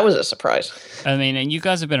 Yeah, that was a surprise. I mean, and you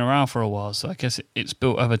guys have been around for a while, so I guess it's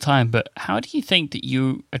built over time. But how do you think that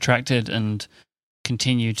you attracted and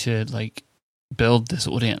continue to build this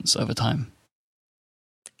audience over time?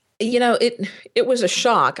 It was a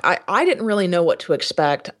shock. I didn't really know what to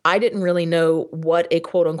expect. I didn't really know what a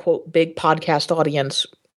quote unquote big podcast audience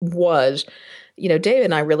was. David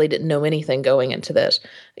and I really didn't know anything going into this.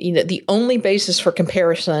 The only basis for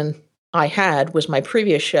comparison I had was my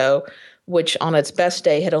previous show, which on its best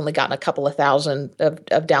day had only gotten a couple of thousand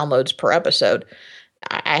of downloads per episode.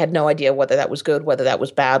 I had no idea whether that was good, whether that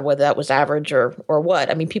was bad, whether that was average or what.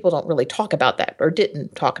 I mean, people don't really talk about that or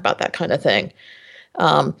didn't talk about that kind of thing.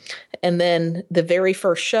 And then the very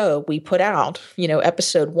first show we put out,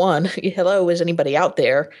 episode 1, hello, is anybody out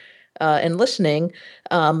there? And listening,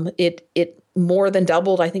 it more than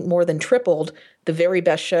doubled, I think more than tripled the very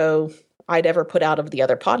best show I'd ever put out of the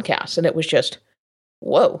other podcasts. And it was just,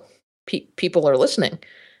 whoa, people are listening.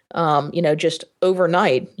 Just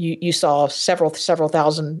overnight, you saw several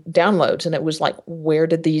thousand downloads. And it was like, where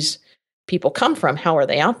did these people come from? How are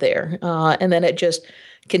they out there? And then it just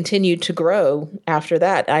continued to grow after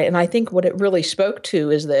that. And I think what it really spoke to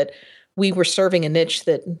is that we were serving a niche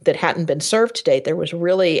that hadn't been served to date. There was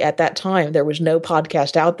really, at that time, there was no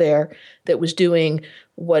podcast out there that was doing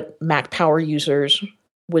what Mac Power Users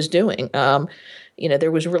was doing.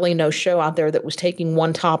 There was really no show out there that was taking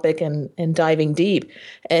one topic and diving deep.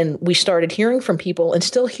 And we started hearing from people, and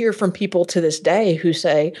still hear from people to this day, who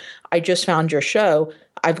say, I just found your show.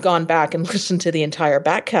 I've gone back and listened to the entire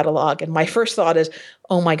back catalog. And my first thought is,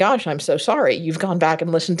 oh my gosh, I'm so sorry. You've gone back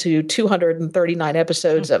and listened to 239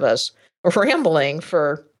 episodes of us rambling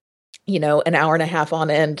for, an hour and a half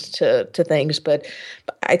on end to things. But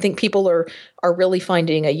I think people are really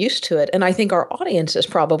finding a use to it. And I think our audience is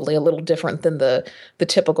probably a little different than the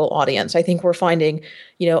typical audience. I think we're finding,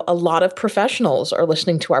 a lot of professionals are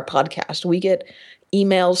listening to our podcast. We get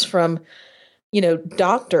emails from,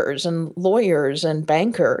 doctors and lawyers and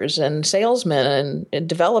bankers and salesmen and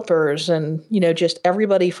developers and, just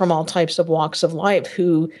everybody from all types of walks of life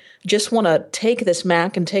who just want to take this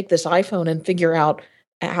Mac and take this iPhone and figure out,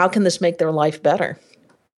 how can this make their life better?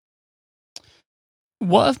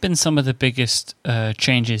 What have been some of the biggest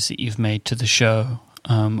changes that you've made to the show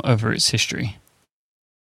over its history?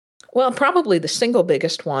 Well, probably the single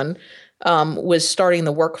biggest one was starting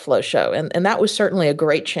the workflow show. And that was certainly a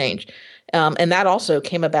great change. And that also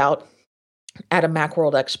came about at a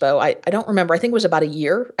Macworld Expo. I don't remember. I think it was about a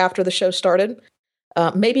year after the show started,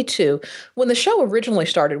 maybe 2. When the show originally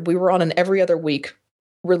started, we were on an every other week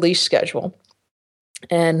release schedule.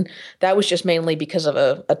 And that was just mainly because of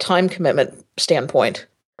a time commitment standpoint.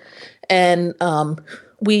 And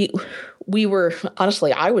we were,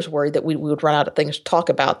 honestly, I was worried that we would run out of things to talk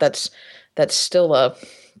about. That's still a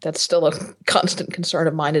constant concern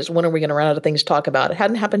of mine, is when are we going to run out of things to talk about? It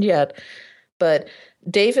hadn't happened yet. But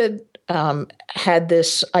David had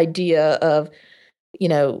this idea of,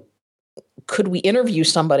 could we interview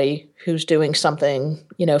somebody who's doing something,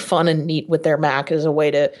 fun and neat with their Mac, as a way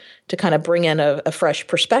to kind of bring in a fresh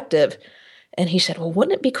perspective. And he said, well,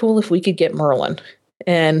 wouldn't it be cool if we could get Merlin?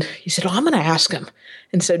 And he said, oh, I'm going to ask him.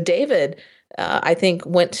 And so David, I think,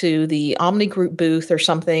 went to the Omni Group booth or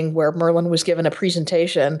something where Merlin was given a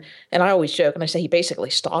presentation. And I always joke, and I say he basically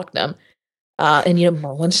stalked him. And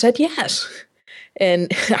Merlin said yes.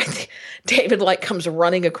 And David comes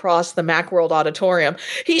running across the Macworld auditorium.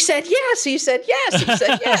 He said yes. He said yes. He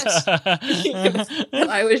said yes.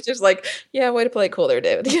 And I was just like, yeah, way to play it cool there,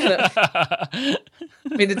 David. I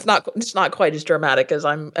mean, it's not quite as dramatic as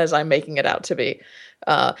I'm making it out to be.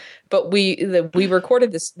 But we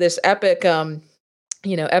recorded this epic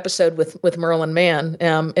episode with Merlin Mann,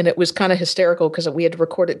 and it was kind of hysterical because we had to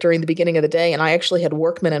record it during the beginning of the day, and I actually had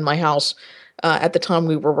workmen in my house at the time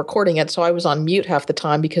we were recording it, so I was on mute half the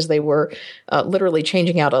time because they were literally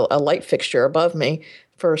changing out a light fixture above me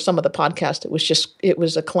for some of the podcast. It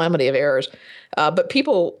was a calamity of errors, but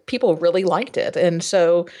people really liked it, and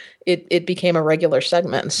so it became a regular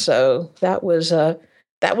segment. So that was a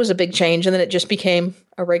big change, and then it just became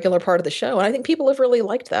a regular part of the show, and I think people have really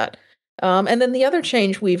liked that. And then the other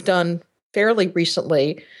change we've done fairly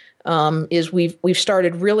recently is we've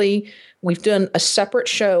done a separate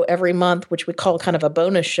show every month, which we call kind of a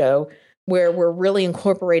bonus show, where we're really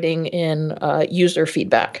incorporating in user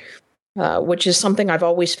feedback, which is something I've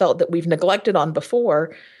always felt that we've neglected on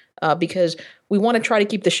before, because we want to try to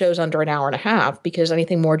keep the shows under an hour and a half, because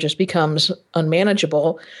anything more just becomes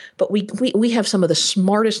unmanageable. But we have some of the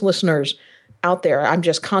smartest listeners out there. I'm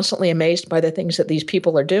just constantly amazed by the things that these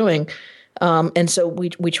people are doing. And so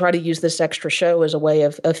we try to use this extra show as a way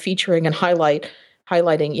of featuring and highlighting,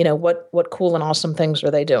 what cool and awesome things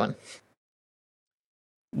are they doing.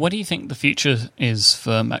 What do you think the future is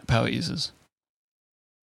for Mac Power Users?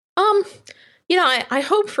 I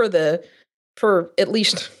hope for at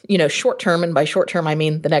least, short term, and by short term, I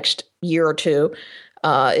mean the next year or two,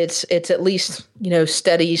 it's at least,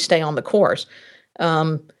 steady, stay on the course.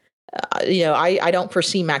 I don't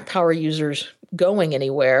foresee Mac Power Users going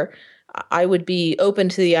anywhere. I would be open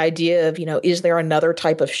to the idea of, is there another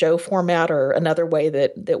type of show format or another way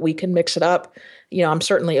that we can mix it up? I'm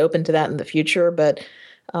certainly open to that in the future, but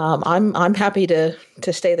I'm happy to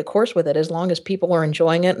stay the course with it as long as people are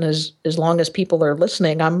enjoying it, and as long as people are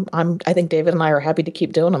listening. I think David and I are happy to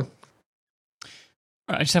keep doing them.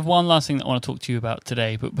 All right, I just have one last thing that I want to talk to you about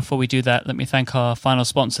today, but before we do that, let me thank our final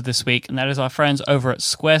sponsor this week, and that is our friends over at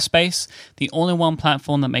Squarespace, the all-in-one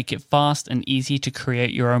platform that make it fast and easy to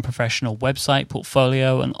create your own professional website,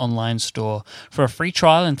 portfolio, and online store. For a free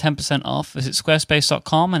trial and 10% off, visit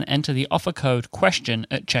squarespace.com and enter the offer code QUESTION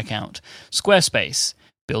at checkout. Squarespace.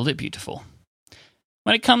 Build it beautiful.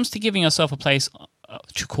 When it comes to giving yourself a place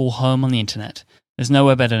to call home on the internet. There's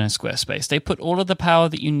nowhere better than Squarespace. They put all of the power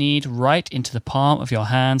that you need right into the palm of your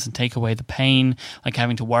hands and take away the pain, like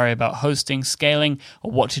having to worry about hosting, scaling,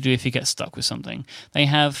 or what to do if you get stuck with something. They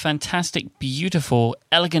have fantastic, beautiful,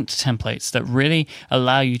 elegant templates that really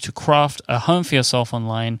allow you to craft a home for yourself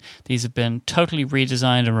online. These have been totally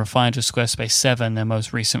redesigned and refined with Squarespace 7, their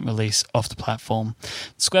most recent release of the platform.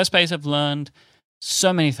 Squarespace have learned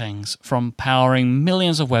so many things from powering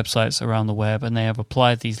millions of websites around the web, and they have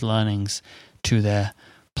applied these learnings to their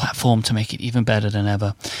platform to make it even better than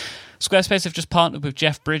ever. Squarespace have just partnered with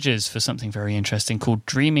Jeff Bridges for something very interesting called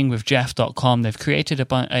dreamingwithjeff.com. They've created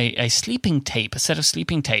a sleeping tape, a set of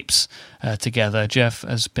sleeping tapes together. Jeff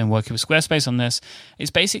has been working with Squarespace on this. It's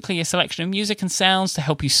basically a selection of music and sounds to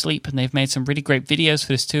help you sleep, and they've made some really great videos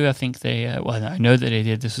for this too. I think I know that they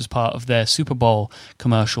did. This was part of their Super Bowl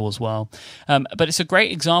commercial as well. But it's a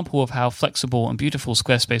great example of how flexible and beautiful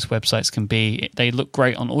Squarespace websites can be. They look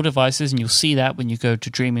great on all devices, and you'll see that when you go to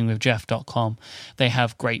dreamingwithjeff.com. They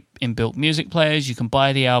have great inbuilt music players. You can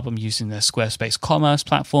buy the album using their Squarespace commerce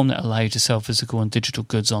platform that allow you to sell physical and digital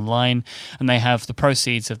goods online, and they have the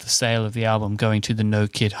proceeds of the sale of the album going to the No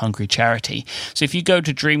Kid Hungry charity. So if you go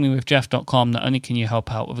to dreamingwithjeff.com, not only can you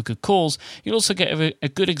help out with a good cause, you'll also get a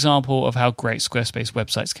good example of how great Squarespace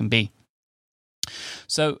websites can be.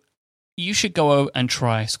 So you should go and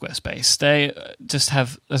try Squarespace. They just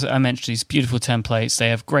have, as I mentioned, these beautiful templates. They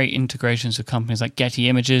have great integrations with companies like Getty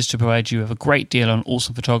Images to provide you with a great deal on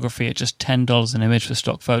awesome photography at just $10 an image for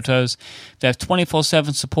stock photos. They have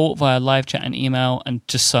 24/7 support via live chat and email, and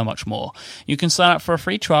just so much more. You can sign up for a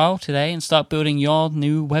free trial today and start building your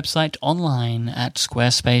new website online at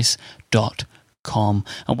squarespace.com.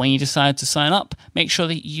 And when you decide to sign up, make sure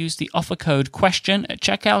that you use the offer code question at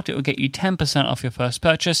checkout. It will get you 10% off your first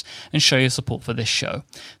purchase and show your support for this show.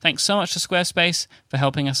 Thanks so much to Squarespace for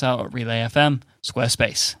helping us out at Relay FM.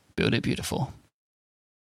 Squarespace, build it beautiful.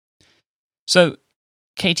 So,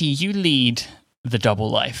 Katie, you lead the double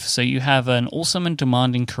life. So you have an awesome and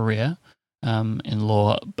demanding career in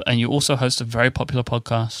law, and you also host a very popular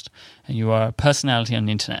podcast, and you are a personality on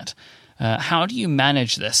the internet. How do you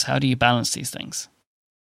manage this? How do you balance these things?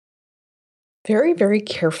 Very, very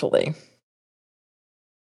carefully.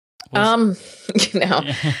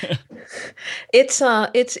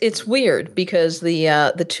 It's weird because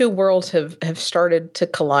the two worlds have started to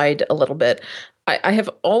collide a little bit. I have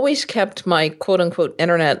always kept my quote unquote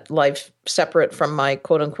internet life separate from my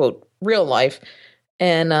quote unquote real life,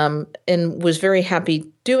 and was very happy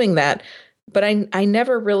doing that. But I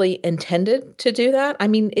never really intended to do that. I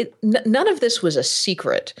mean, none of this was a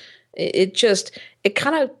secret. It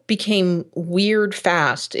kind of became weird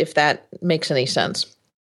fast, if that makes any sense.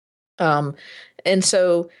 And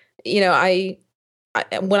so, when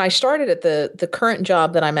I started at the current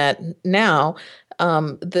job that I'm at now,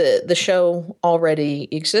 the show already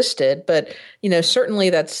existed, but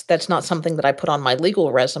certainly that's not something that I put on my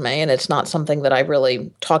legal resume, and it's not something that I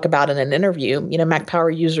really talk about in an interview. Mac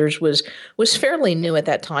Power Users was fairly new at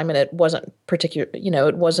that time, and it wasn't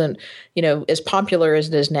it wasn't as popular as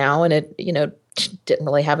it is now, and it didn't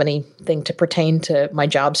really have anything to pertain to my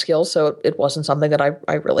job skills, so it wasn't something that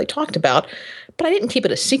I really talked about. But I didn't keep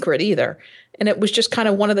it a secret either, and it was just kind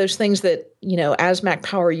of one of those things that as Mac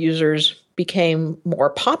Power Users became more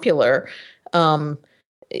popular, it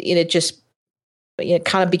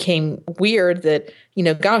kind of became weird that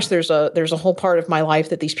gosh, there's a whole part of my life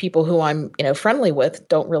that these people who I'm friendly with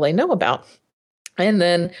don't really know about. And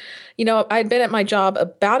then I'd been at my job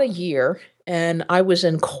about a year, and I was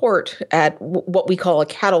in court at what we call a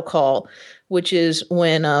cattle call, which is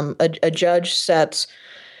when a judge sets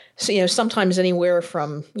sometimes anywhere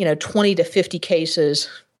from 20 to 50 cases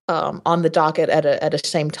on the docket at a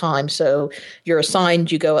same time. So you're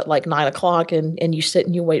assigned, you go at like 9 o'clock and you sit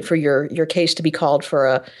and you wait for your case to be called for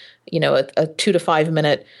a 2 to 5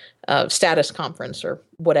 minute status conference or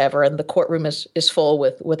whatever. And the courtroom is full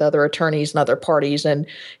with other attorneys and other parties. And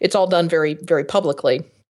it's all done very, very publicly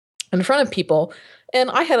in front of people. And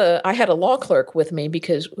I had a law clerk with me,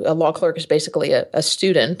 because a law clerk is basically a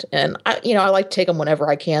student, and I like to take them whenever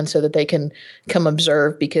I can so that they can come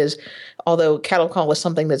observe, because although cattle call is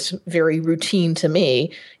something that's very routine to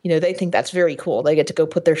me, they think that's very cool. They get to go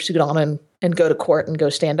put their suit on and go to court and go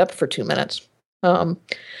stand up for 2 minutes. And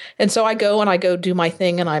so I go do my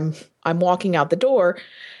thing, and I'm walking out the door,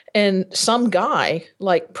 and some guy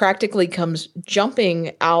like practically comes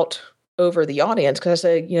jumping out over the audience, because I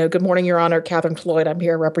say, good morning, Your Honor, Catherine Floyd. I'm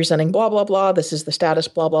here representing blah, blah, blah. This is the status,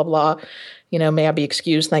 blah, blah, blah. May I be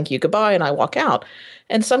excused? Thank you. Goodbye. And I walk out.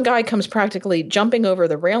 And some guy comes practically jumping over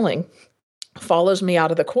the railing, follows me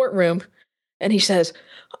out of the courtroom, And he says,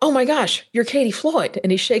 "Oh my gosh, you're Katie Floyd."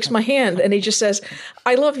 And he shakes my hand and he just says,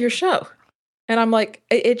 "I love your show." And I'm like,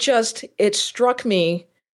 it struck me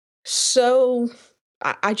so,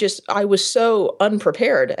 I was so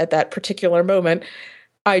unprepared at that particular moment.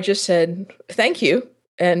 I just said, "Thank you,"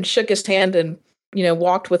 and shook his hand and,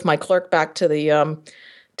 walked with my clerk back to the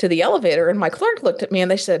elevator. And my clerk looked at me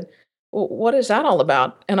and they said, "Well, what is that all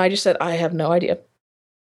about?" And I just said, "I have no idea,"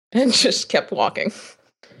 and just kept walking.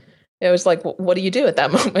 It was like, what do you do at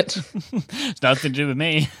that moment? It's nothing to do with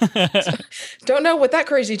me. Don't know what that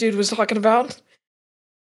crazy dude was talking about.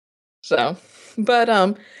 So, but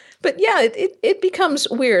yeah, it becomes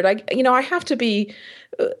weird. I have to be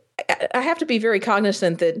very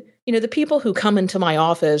cognizant that, the people who come into my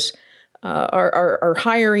office are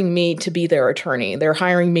hiring me to be their attorney. They're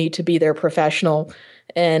hiring me to be their professional.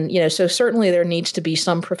 And, so certainly there needs to be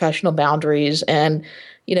some professional boundaries. And,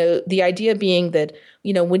 the idea being that,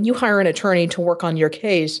 when you hire an attorney to work on your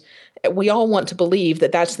case, we all want to believe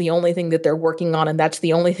that that's the only thing that they're working on and that's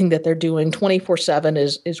the only thing that they're doing 24/7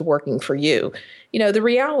 is working for you. The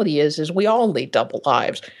reality is we all lead double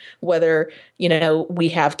lives, whether, we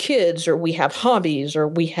have kids or we have hobbies or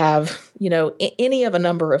we have, any of a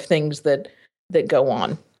number of things that go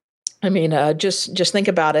on. I mean, just think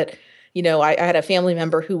about it. I had a family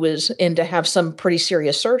member who was in to have some pretty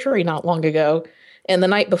serious surgery not long ago. And the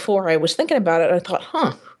night before I was thinking about it, I thought,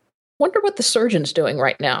 wonder what the surgeon's doing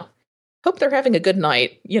right now. Hope they're having a good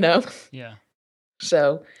night, Yeah.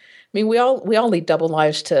 So, I mean, we all lead double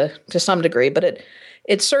lives to some degree, but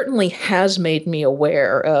it certainly has made me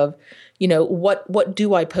aware of, what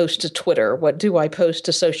do I post to Twitter? What do I post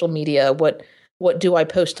to social media? What do I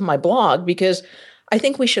post to my blog? Because I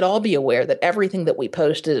think we should all be aware that everything that we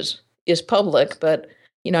post is public, but,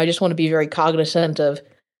 I just want to be very cognizant of,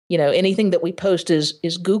 anything that we post is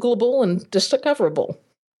Googleable and discoverable.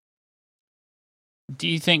 Do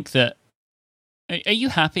you think that, are you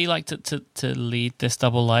happy to lead this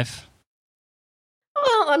double life?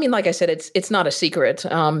 Well, I mean, like I said, it's not a secret.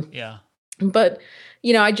 Yeah. But,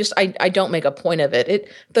 I don't make a point of it.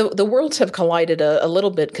 The worlds have collided a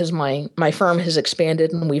little bit because my firm has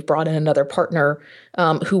expanded and we've brought in another partner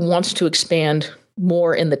who wants to expand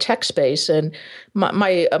more in the tech space. And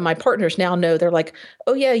my partners now know, they're like,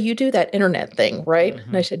 "Oh yeah, you do that internet thing, right?" Mm-hmm.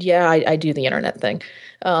 And I said, "Yeah, I do the internet thing."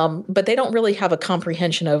 But they don't really have a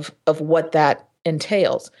comprehension of what that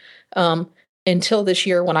entails. Until this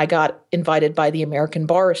year when I got invited by the American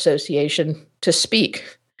Bar Association to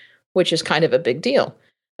speak, which is kind of a big deal.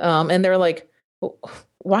 And they're like,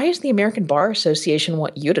 "Why does the American Bar Association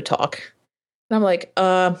want you to talk?" And I'm like,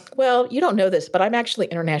 "Well, you don't know this, but I'm actually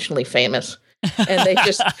internationally famous." And they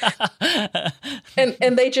just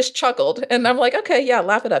and they just chuckled, and I'm like, "Okay, yeah,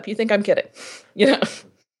 laugh it up. You think I'm kidding?"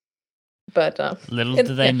 But little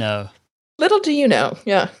do they know. Little do you know,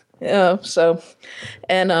 yeah. So,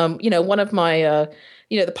 and one of my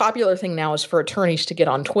the popular thing now is for attorneys to get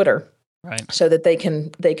on Twitter, right? So that they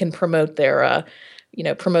can promote their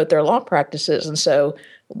promote their law practices. And so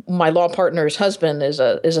my law partner's husband is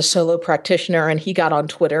a solo practitioner, and he got on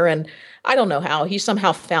Twitter, and I don't know how he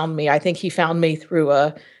somehow found me. I think he found me through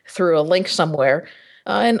a link somewhere,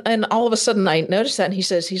 and all of a sudden I noticed that, and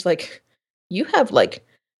he's like, "You have like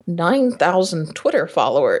 9,000 Twitter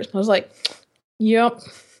followers." I was like, "Yep."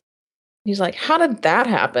 He's like, "How did that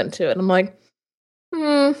happen to it?" I'm like,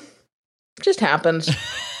 just happens.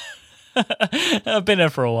 I've been there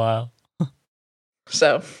for a while.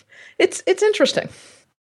 So it's interesting.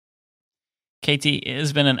 Katie, it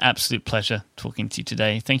has been an absolute pleasure talking to you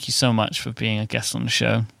today. Thank you so much for being a guest on the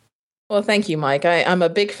show. Well, thank you, Mike. I'm a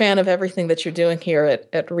big fan of everything that you're doing here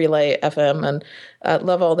at Relay FM, and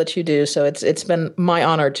love all that you do. So it's been my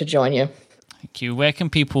honor to join you. Thank you. Where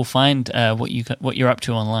can people find what you're up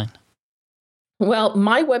to online? Well,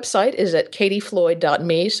 my website is at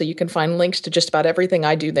katiefloyd.me, so you can find links to just about everything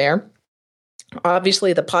I do there.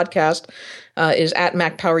 Obviously, the podcast is at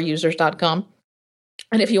macpowerusers.com.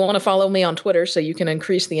 And if you want to follow me on Twitter so you can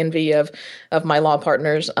increase the envy of my law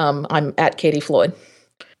partners, I'm at Katie Floyd.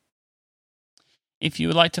 If you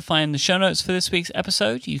would like to find the show notes for this week's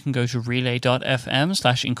episode, you can go to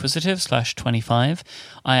relay.fm/inquisitive/25.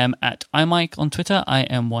 I am at imike on Twitter,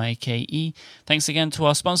 IMYKE. Thanks again to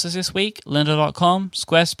our sponsors this week, lynda.com,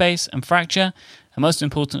 Squarespace, and Fracture. And most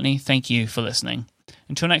importantly, thank you for listening.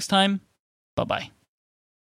 Until next time, bye-bye.